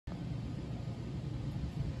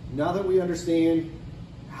now that we understand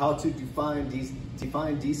how to define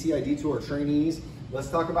DCID to our trainees, let's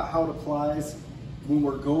talk about how it applies when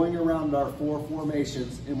we're going around our 4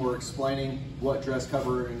 formations and we're explaining what dress,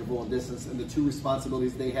 cover, interval, and distance and the 2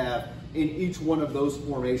 responsibilities they have in each one of those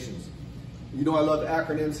formations. You know I love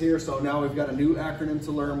acronyms here, so now we've got a new acronym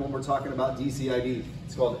to learn when we're talking about DCID.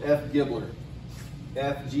 It's called FGBLR,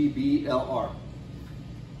 FGBLR.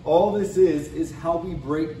 All this is how we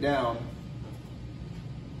break down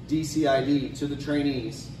DCID to the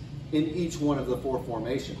trainees in each one of the 4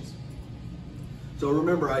 formations. So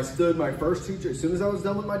remember, I stood my first 2, as soon as I was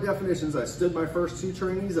done with my definitions, I stood my first 2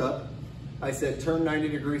 trainees up. I said, turn 90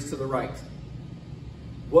 degrees to the right.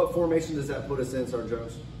 What formation does that put us in, Sergeant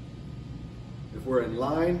Jones? If we're in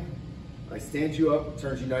line, I stand you up,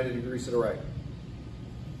 turns you 90 degrees to the right.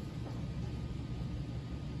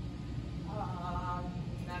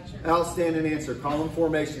 Not sure. Outstanding answer, column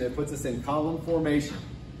formation. It puts us in column formation.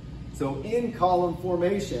 So in column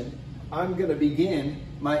formation, I'm gonna begin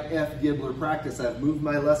my FGBLR practice. I've moved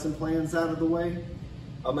my lesson plans out of the way.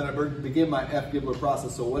 I'm gonna begin my FGBLR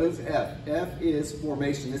process. So what is F? F is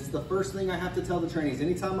formation. It's the first thing I have to tell the trainees.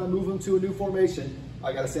 Anytime I move them to a new formation,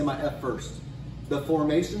 I gotta say my F first. The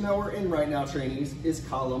formation that we're in right now, trainees, is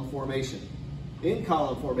column formation. In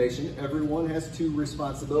column formation, everyone has 2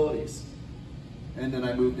 responsibilities. And then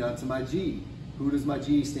I move down to my G. Who does my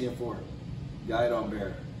G stand for? Guidon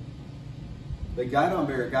bearer. The guidon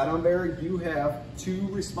bearer, you have 2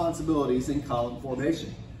 responsibilities in column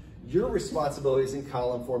formation. Your responsibilities in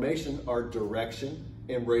column formation are direction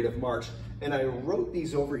and rate of march. And I wrote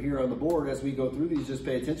these over here on the board as we go through these. Just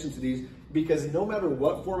pay attention to these, because no matter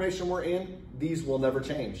what formation we're in, these will never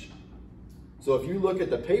change. So if you look at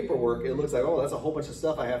the paperwork, it looks like, oh, that's a whole bunch of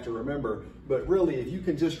stuff I have to remember. But really, if you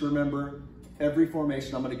can just remember every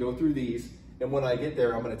formation, I'm gonna go through these, and when I get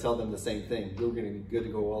there, I'm gonna tell them the same thing. You're gonna be good to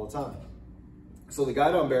go all the time. So the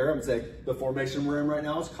guidon bearer, I'm gonna say, the formation we're in right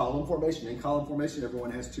now is column formation. In column formation,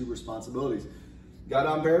 everyone has 2 responsibilities.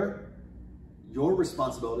 Guidon bearer, your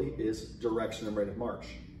responsibility is direction and rate of march.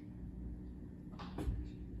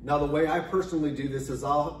 Now, the way I personally do this is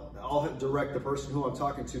I'll direct the person who I'm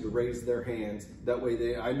talking to raise their hands. That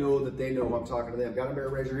way I know that they know I'm talking to them. Guidon bearer,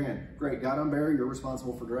 raise your hand. Great, guidon bearer, you're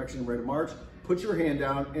responsible for direction and rate of march. Put your hand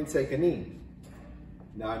down and take a knee.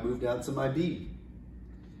 Now I move down to my B.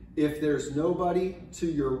 If there's nobody to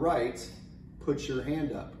your right, put your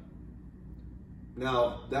hand up.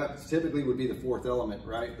 Now, that typically would be the 4th element,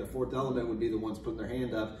 right? The 4th element would be the ones putting their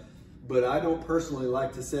hand up. But I don't personally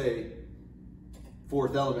like to say,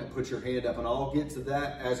 4th element, put your hand up. And I'll get to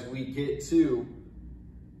that as we get to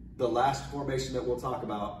the last formation that we'll talk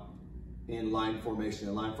about in line formation.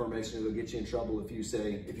 In line formation, it'll get you in trouble if you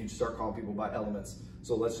start calling people by elements.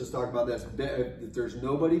 So let's just talk about that. If there's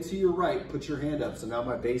nobody to your right, put your hand up. So now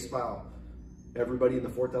my base file, everybody in the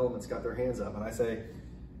 4th element's got their hands up. And I say,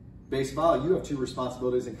 base file, you have 2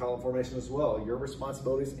 responsibilities in column formation as well. Your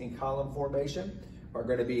responsibilities in column formation are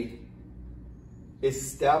gonna be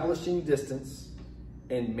establishing distance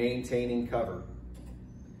and maintaining cover.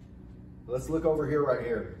 Let's look over here, right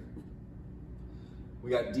here. We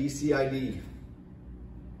got DCID.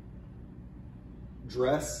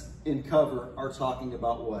 Dress and cover are talking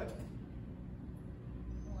about what?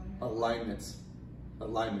 Alignments.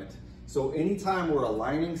 Alignment. So anytime we're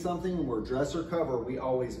aligning something, we're dress or cover, we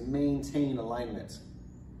always maintain alignment.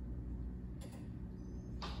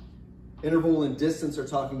 Interval and distance are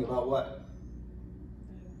talking about what?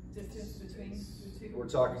 Distance between the 2. We're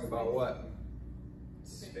talking about what?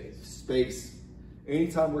 Space. Space.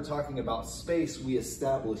 Anytime we're talking about space, we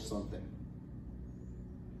establish something.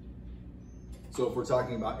 So if we're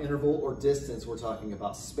talking about interval or distance, we're talking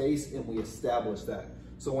about space and we establish that.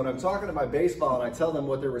 So when I'm talking to my base file and I tell them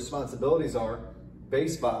what their responsibilities are,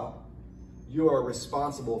 base file, you are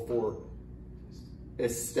responsible for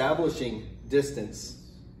establishing distance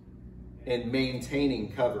and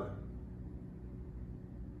maintaining cover.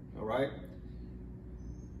 All right?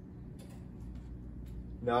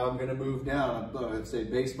 Now I'm gonna move down. I'm gonna say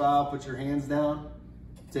base file, put your hands down,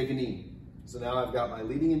 take a knee. So now I've got my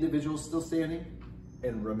leading individuals still standing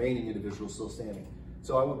and remaining individuals still standing.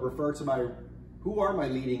 So I would refer to my, who are my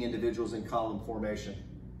leading individuals in column formation?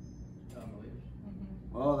 Element leaders.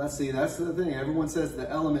 Well, that's the thing. Everyone says the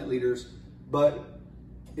element leaders, but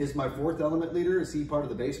is my 4th element leader, is he part of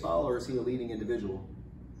the base file or is he a leading individual?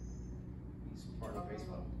 He's part of the base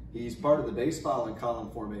file. He's part of the base file in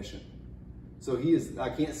column formation. So he is, I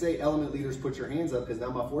can't say element leaders put your hands up because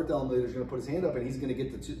now my 4th element leader is going to put his hand up and he's going to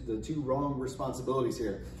get the two wrong responsibilities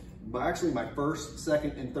here. But actually my 1st,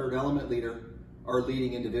 2nd, and 3rd element leader are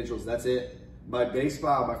leading individuals. That's it. My base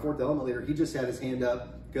file, my fourth element leader, he just had his hand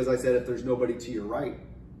up because I said if there's nobody to your right,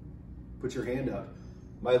 put your hand up.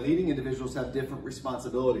 My leading individuals have different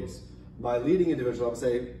responsibilities. My leading individual, I would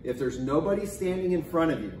say, if there's nobody standing in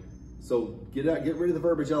front of you, so get rid of the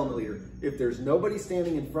verbiage element leader. If there's nobody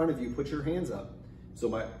standing in front of you, put your hands up. So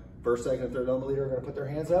my first, second, and third element leader are going to put their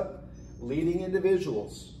hands up. Leading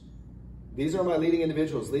individuals. These are my leading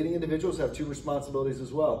individuals. Leading individuals have two responsibilities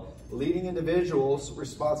as well. Leading individuals'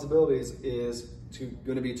 responsibilities is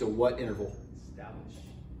going to be to what interval? Establish.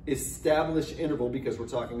 Establish interval, because we're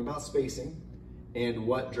talking about spacing. And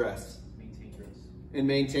what dress? Maintain dress. And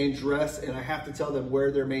maintain dress, and I have to tell them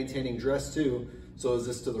where they're maintaining dress to. So is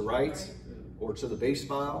this to the right or to the base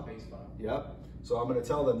file? Base file. Yep. So I'm going to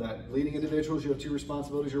tell them that leading individuals, you have two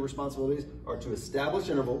responsibilities. Your responsibilities are to establish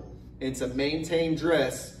interval and to maintain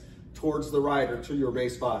dress towards the right or to your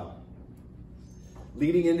base file.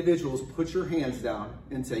 Leading individuals, put your hands down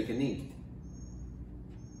and take a knee.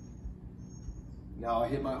 Now I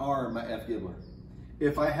hit my R in my F Gibbler.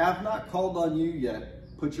 If I have not called on you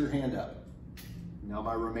yet, put your hand up. Now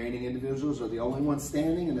my remaining individuals are the only ones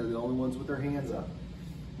standing and they're the only ones with their hands up.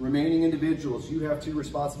 Remaining individuals, you have two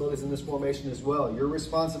responsibilities in this formation as well. Your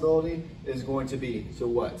responsibility is going to be to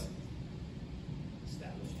what?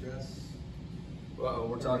 Establish dress. Uh-oh,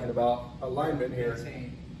 we're talking about alignment here.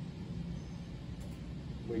 Maintain.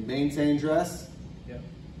 We maintain dress. Yep.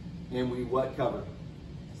 And we what cover?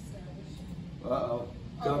 Establish. Uh-oh,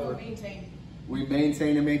 cover. Maintain. We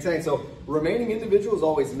maintain and maintain. So remaining individuals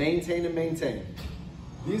always maintain and maintain.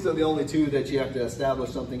 These are the only two that you have to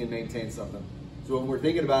establish something and maintain something. So when we're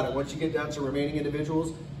thinking about it, once you get down to remaining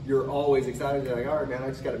individuals, you're always excited. You're like, all right, man, I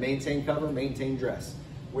just got to maintain cover, maintain dress.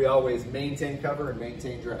 We always maintain cover and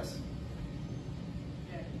maintain dress.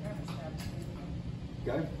 Yeah, you're not establishing.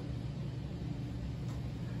 Okay?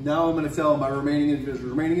 Now I'm going to tell my remaining individuals.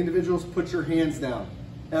 Remaining individuals, put your hands down.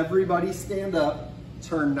 Everybody stand up,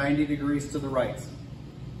 turn 90 degrees to the right.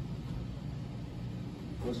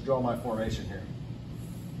 Let's draw my formation here.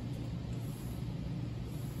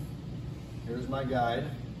 Here's my guide.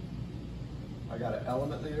 I got an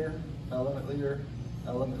element leader, element leader,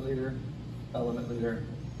 element leader, element leader,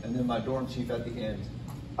 and then my dorm chief at the end.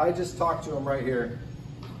 I just talked to him right here.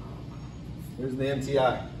 Here's the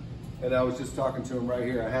MTI. And I was just talking to him right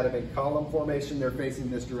here. I had them in column formation. They're facing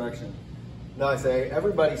this direction. Now I say,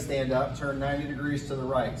 everybody stand up, turn 90 degrees to the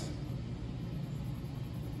right.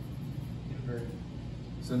 Inverted.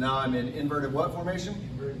 So now I'm in inverted what formation?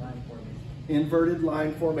 Inverted line formation. Inverted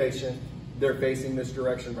line formation. They're facing this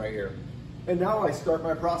direction right here. And now I start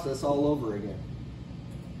my process all over again.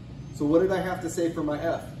 So what did I have to say for my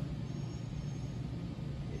F?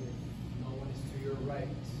 If no one is to your right.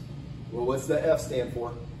 Well, what's the F stand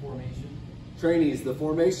for? Formation. Trainees, the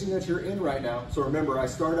formation that you're in right now. So remember, I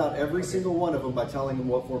start out every single one of them by telling them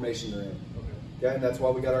what formation they're in. Okay, and that's why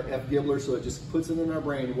we got our F Gibbler, so it just puts it in our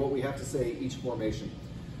brain what we have to say each formation.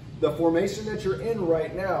 The formation that you're in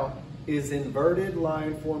right now is inverted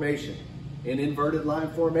line formation. In inverted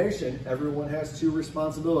line formation, everyone has two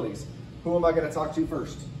responsibilities. Who am I going to talk to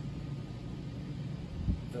first?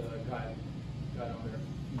 The guide on there.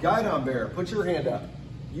 Guide on bear, put your hand up.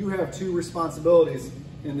 You have two responsibilities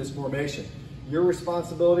in this formation. Your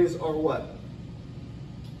responsibilities are what?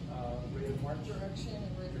 Rate of march. Direction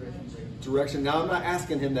and rate of march. Direction. Now I'm not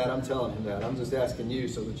asking him that, I'm telling him that. I'm just asking you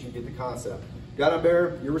so that you get the concept. Guide on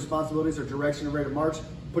bear, your responsibilities are direction and rate of march.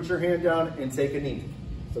 Put your hand down and take a knee.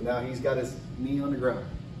 So now he's got his knee on the ground.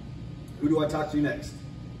 Who do I talk to next?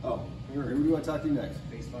 Oh, who do I talk to next?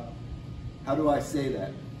 Base file. How do I say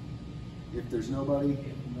that? If there's nobody?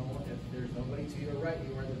 If there's nobody to your right,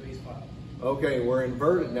 you are the base file. Okay, we're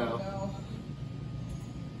inverted now. No.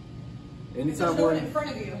 Anytime There's no we're one in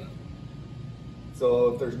front of you.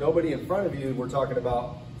 So if there's nobody in front of you, we're talking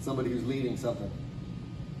about somebody who's leading something.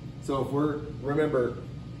 So if remember,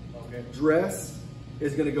 Okay. dress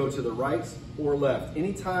is going to go to the right or left.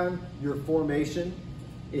 Anytime your formation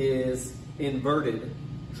is inverted,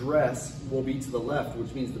 dress will be to the left,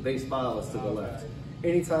 which means the base file is to the left.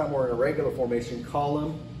 Anytime we're in a regular formation,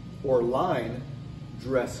 column or line,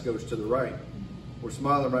 dress goes to the right. We're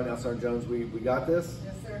smiling right now, Sergeant Jones. We got this?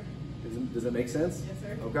 Yes, sir. Does it make sense? Yes,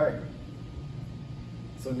 sir. Okay.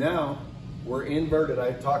 So now we're inverted.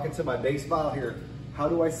 I'm talking to my base file here. How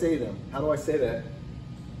do I say them? How do I say that?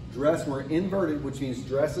 Dress, we're inverted, which means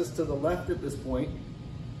dress is to the left at this point.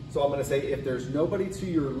 So I'm going to say, if there's nobody to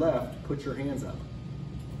your left, put your hands up.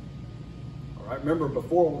 All right, remember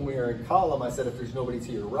before when we were in column, I said if there's nobody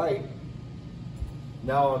to your right.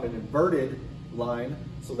 Now I'm in inverted line,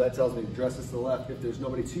 so that tells me dress is to the left. If there's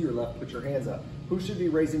nobody to your left, put your hands up. Who should be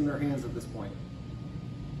raising their hands at this point?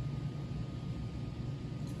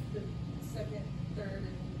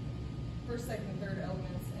 first, second, and third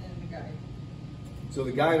elements and the guide. So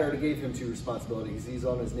the guide already gave him 2 responsibilities. He's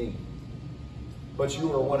on his knee. But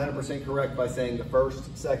you are 100% correct by saying the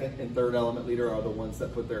first, second, and third element leader are the ones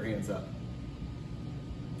that put their hands up.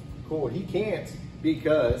 Cool. He can't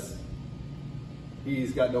because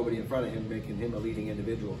he's got nobody in front of him making him a leading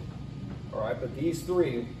individual. All right, but these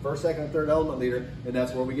 3, first, second, and third element leader, and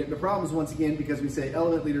that's where we get into problems once again because we say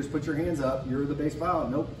element leaders, put your hands up, you're the base file.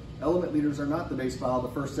 Nope, element leaders are not the base file. The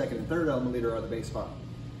first, second, and third element leader are the base file.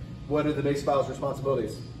 What are the base file's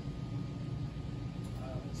responsibilities?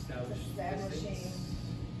 Establishing.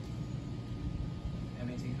 And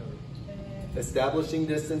maintain cover. Establishing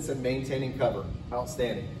distance and maintaining cover.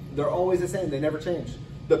 Outstanding. They're always the same. They never change.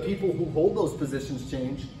 The people who hold those positions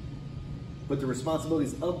change, but the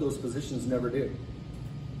responsibilities of those positions never do.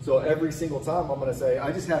 So every single time I'm going to say,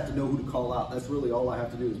 I just have to know who to call out. That's really all I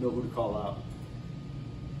have to do is know who to call out.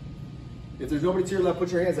 If there's nobody to your left,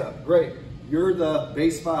 put your hands up. Great. You're the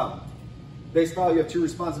base file. Base file, you have 2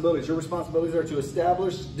 responsibilities. Your responsibilities are to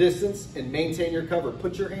establish distance and maintain your cover.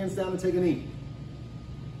 Put your hands down and take a knee.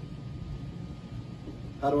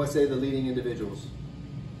 How do I say the leading individuals?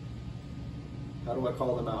 How do I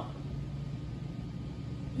call them out?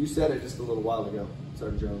 You said it just a little while ago,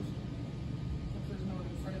 Sergeant Jones. If there's no one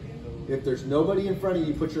in front of you. If there's nobody in front of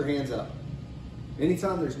you, put your hands up.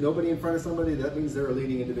 Anytime there's nobody in front of somebody, that means they're a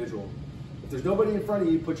leading individual. If there's nobody in front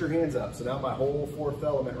of you, put your hands up. So now my whole 4th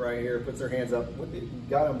element right here puts their hands up.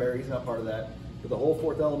 Got him, Barry, he's not part of that. But the whole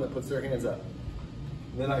 4th element puts their hands up.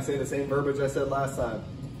 And then I say the same verbiage I said last time.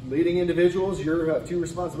 Leading individuals, you have 2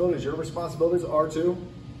 responsibilities. Your responsibilities are to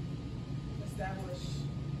Establish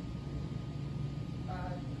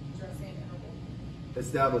dress and interval.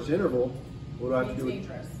 establish interval. What do I have to do? Maintain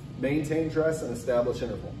dress. Maintain dress and establish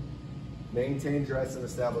interval. Maintain dress and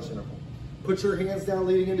establish interval. Put your hands down,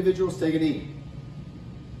 leading individuals, take a knee.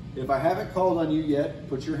 If I haven't called on you yet,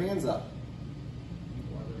 put your hands up.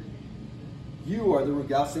 You are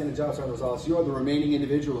the outstanding job, Sergeant Rosales. You are the remaining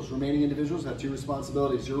individuals. Remaining individuals have 2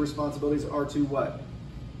 responsibilities. Your responsibilities are to what?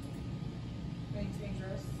 Maintain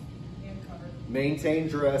dress and cover. Maintain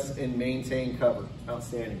dress and maintain cover.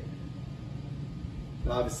 Outstanding.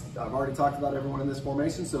 Now, I've already talked about everyone in this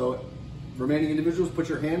formation, so remaining individuals, put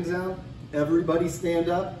your hands down. Everybody stand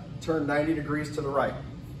up. Turn 90 degrees to the right.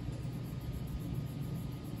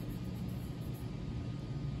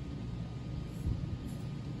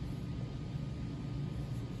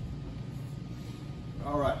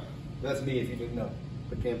 All right, that's me if you didn't know,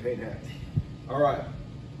 the campaign hat. All right,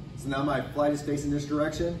 so now my flight is facing this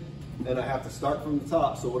direction, and I have to start from the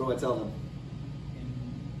top, so what do I tell them?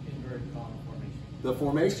 Inverted column formation. The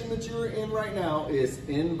formation that you're in right now is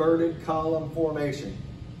inverted column formation.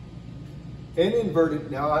 In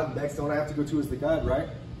inverted, now next one I have to go to is the guide, right?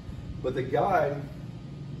 But the guide,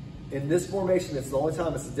 in this formation, it's the only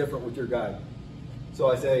time it's different with your guide.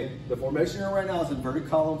 So I say, the formation you're in right now is inverted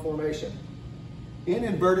column formation. In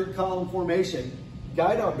inverted column formation,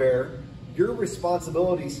 guide on bearer, your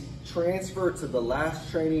responsibilities transfer to the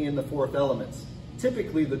last trainee in the 4th elements,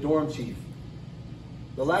 typically the dorm chief.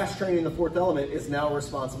 The last trainee in the 4th element is now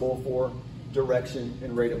responsible for direction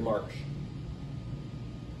and rate of march.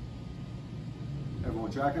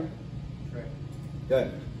 Everyone tracking? Correct.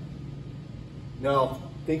 Good. Now,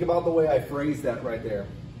 think about the way I phrased that right there.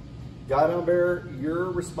 Guide on bearer,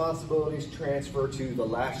 your responsibilities transfer to the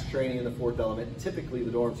last trainee in the 4th element, typically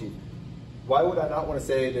the dorm chief. Why would I not want to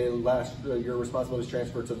say your responsibilities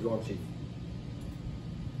transfer to the dorm chief?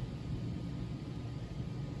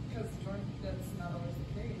 Because that's not always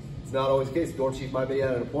the case. It's not always the case. The dorm chief might be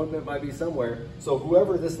at an appointment, might be somewhere. So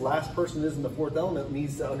whoever this last person is in the 4th element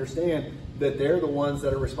needs to understand that they're the ones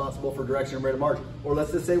that are responsible for direction and rate of march. Or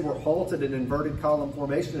let's just say we're halted in inverted column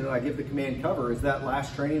formation and I give the command cover. Is that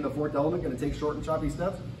last trainee in the 4th element going to take short and choppy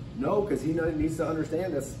steps? No, because he needs to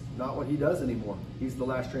understand that's not what he does anymore. He's the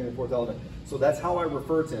last trainee in the 4th element. So that's how I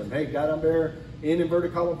refer to him. Hey, guide on bearer, in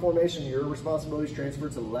inverted column formation, your responsibilities transfer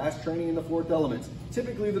to the last trainee in the 4th element,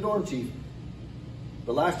 typically the dorm chief.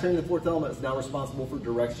 The last trainee in the 4th element is now responsible for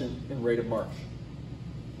direction and rate of march.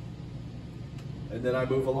 And then I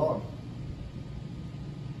move along.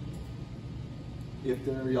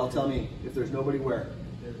 Y'all tell me, if there's nobody where?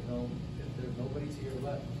 If there's nobody to your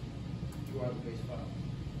left, you are the base file.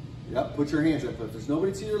 Yep, put your hands up. If there's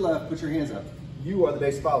nobody to your left, put your hands up. You are the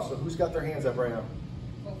base file. So who's got their hands up right now?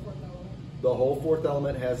 Well, 4th element. The whole 4th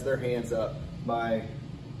element has their hands up.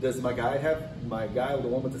 Does my guy, the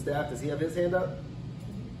one with the staff, does he have his hand up?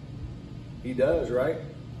 He does, right?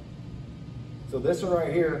 So this one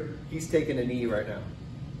right here, he's taking a knee right now.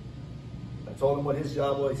 I told him what his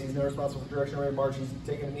job was. He's now responsible for direction, rate of march. He's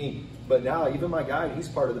taking a knee. But now, even my guide, he's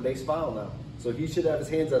part of the base file now. So he should have his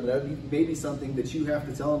hands up. That may be something that you have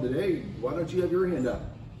to tell him today. Why don't you have your hand up?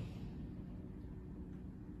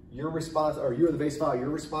 You're the base file. You're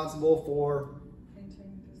responsible for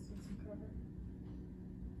Maintaining distance and cover.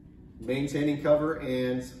 maintaining cover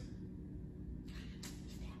and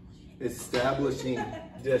establishing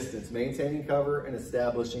distance. Maintaining cover and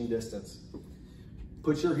establishing distance.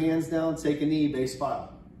 Put your hands down, take a knee, base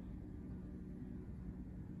file.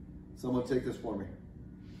 Someone take this for me.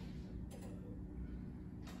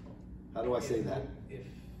 How do I say that?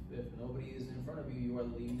 If nobody is in front of you, you are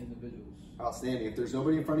the leading individuals. Outstanding. If there's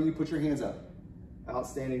nobody in front of you, put your hands up.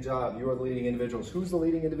 Outstanding job. You are the leading individuals. Who's the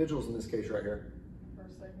leading individuals in this case right here?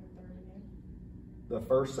 First, second, third again. The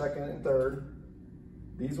first, second, and third.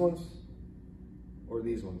 These ones or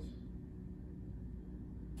these ones?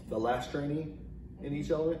 The last trainee in each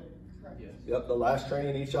element? Correct. Yes. Yep, the last trainee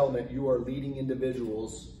in each element. You are leading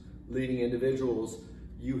individuals. Leading individuals,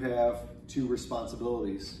 you have two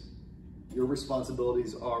responsibilities. Your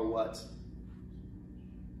responsibilities are what?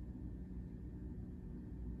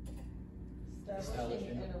 Establishing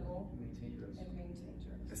interval Maintain dress. and maintain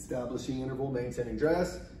dress. Establishing interval, maintaining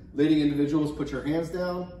dress. Leading individuals, put your hands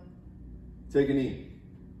down. Take a knee.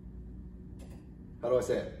 How do I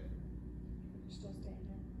say it? You're still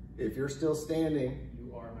standing. If you're still standing,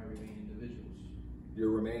 You are my remaining individuals. your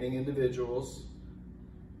remaining individuals.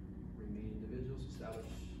 Remaining individuals establish,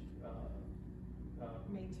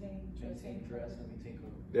 maintain dress and maintain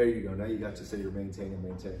cover. There you go. Now you got to say you're maintaining,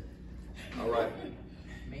 maintain. All right.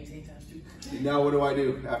 Maintain times 2. Now what do I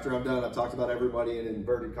do after I'm done? I've talked about everybody in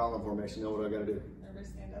inverted column formation. Now what do I got to do? Everybody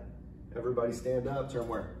stand up. Everybody stand up. Turn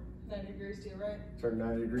where? 90 degrees to your right. Turn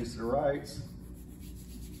 90 degrees to the right.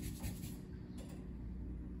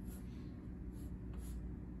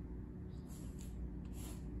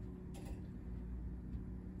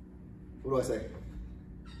 What do I say?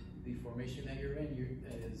 The formation that you're in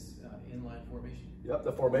is inline formation. Yep,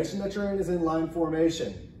 the formation that you're in is inline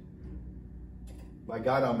formation. My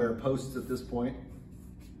guide on bear posts at this point.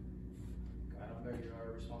 Guide on bear, you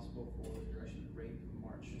are responsible for the direction and rate of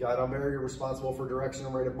march. Guide on bear, you're responsible for direction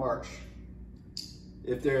and rate of march.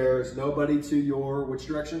 If there's nobody to your, which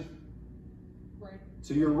direction? Right.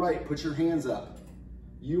 To your right, put your hands up.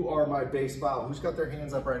 You are my base file. Who's got their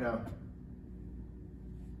hands up right now?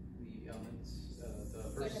 The elements, the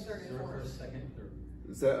first, Second, third, and fourth. first, second,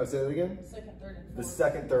 third. Say that again? Second, third, and The fourth.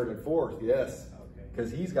 second, third, and fourth, yes. Okay.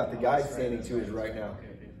 Because he's got the Oh, guide that's standing that's to his right now. Okay,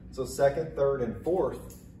 okay. So second, third, and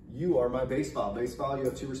fourth, you are my base file. Base file, you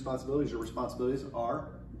have two responsibilities. Your responsibilities are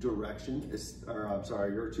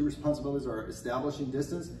your two responsibilities are establishing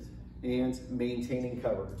distance and maintaining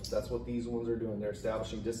cover. That's what these ones are doing. They're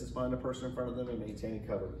establishing distance behind the person in front of them and maintaining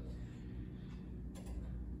cover.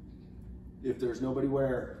 If there's nobody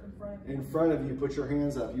where? In front of you, put your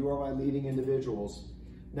hands up. You are my leading individuals.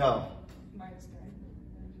 Now, Minus 9.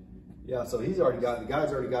 yeah, so the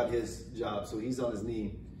guy's already got his job, so he's on his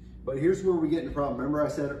knee. But here's where we get into problem. Remember I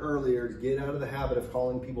said earlier, get out of the habit of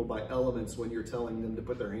calling people by elements when you're telling them to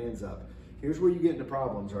put their hands up. Here's where you get into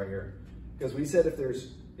problems right here. Because we said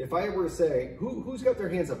if I were to say, who's got their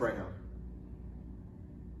hands up right now?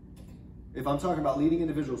 If I'm talking about leading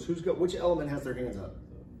individuals, which element has their hands up?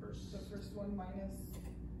 The first one minus.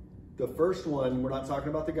 The first one, we're not talking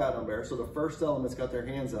about the guide on bear, so the first element's got their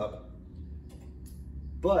hands up.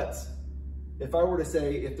 But if I were to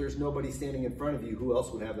say, if there's nobody standing in front of you, who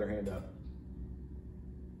else would have their hand up?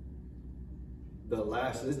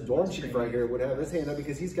 This dorm chief right here would have his hand up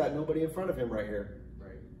because he's got nobody in front of him right here.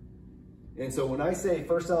 Right. And so when I say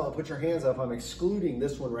first element, put your hands up, I'm excluding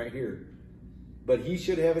this one right here. But he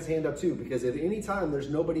should have his hand up too, because at any time there's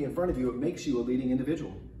nobody in front of you, it makes you a leading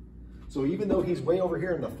individual. So even though he's way over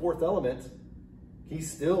here in the fourth element,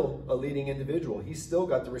 he's still a leading individual. He's still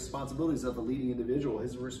got the responsibilities of a leading individual.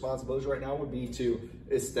 His responsibilities right now would be to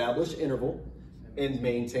establish interval and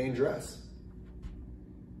maintain dress.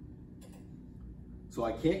 So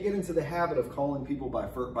I can't get into the habit of calling people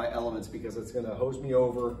by elements because it's going to hose me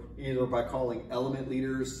over either by calling element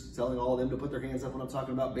leaders, telling all of them to put their hands up when I'm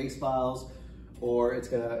talking about base files, or it's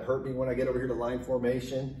going to hurt me when I get over here to line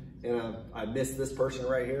formation and I miss this person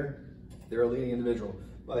right here. They're a leading individual.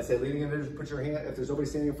 When I say leading individual, put your hand, if there's nobody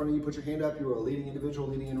standing in front of you, put your hand up. You are a leading individual.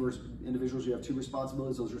 Leading individuals, you have two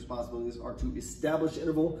responsibilities. Those responsibilities are to establish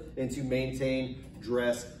interval and to maintain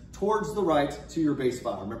dress towards the right to your base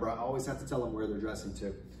file. Remember, I always have to tell them where they're dressing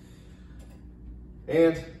to.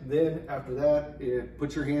 And then after that,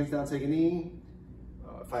 put your hands down, take a knee.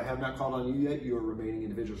 if I have not called on you yet, you are remaining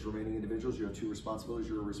individuals. Remaining individuals, you have two responsibilities.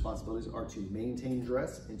 Your responsibilities are to maintain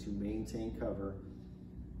dress and to maintain cover.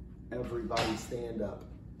 Everybody stand up.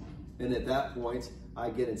 And at that point,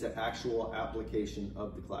 I get into actual application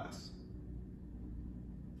of the class.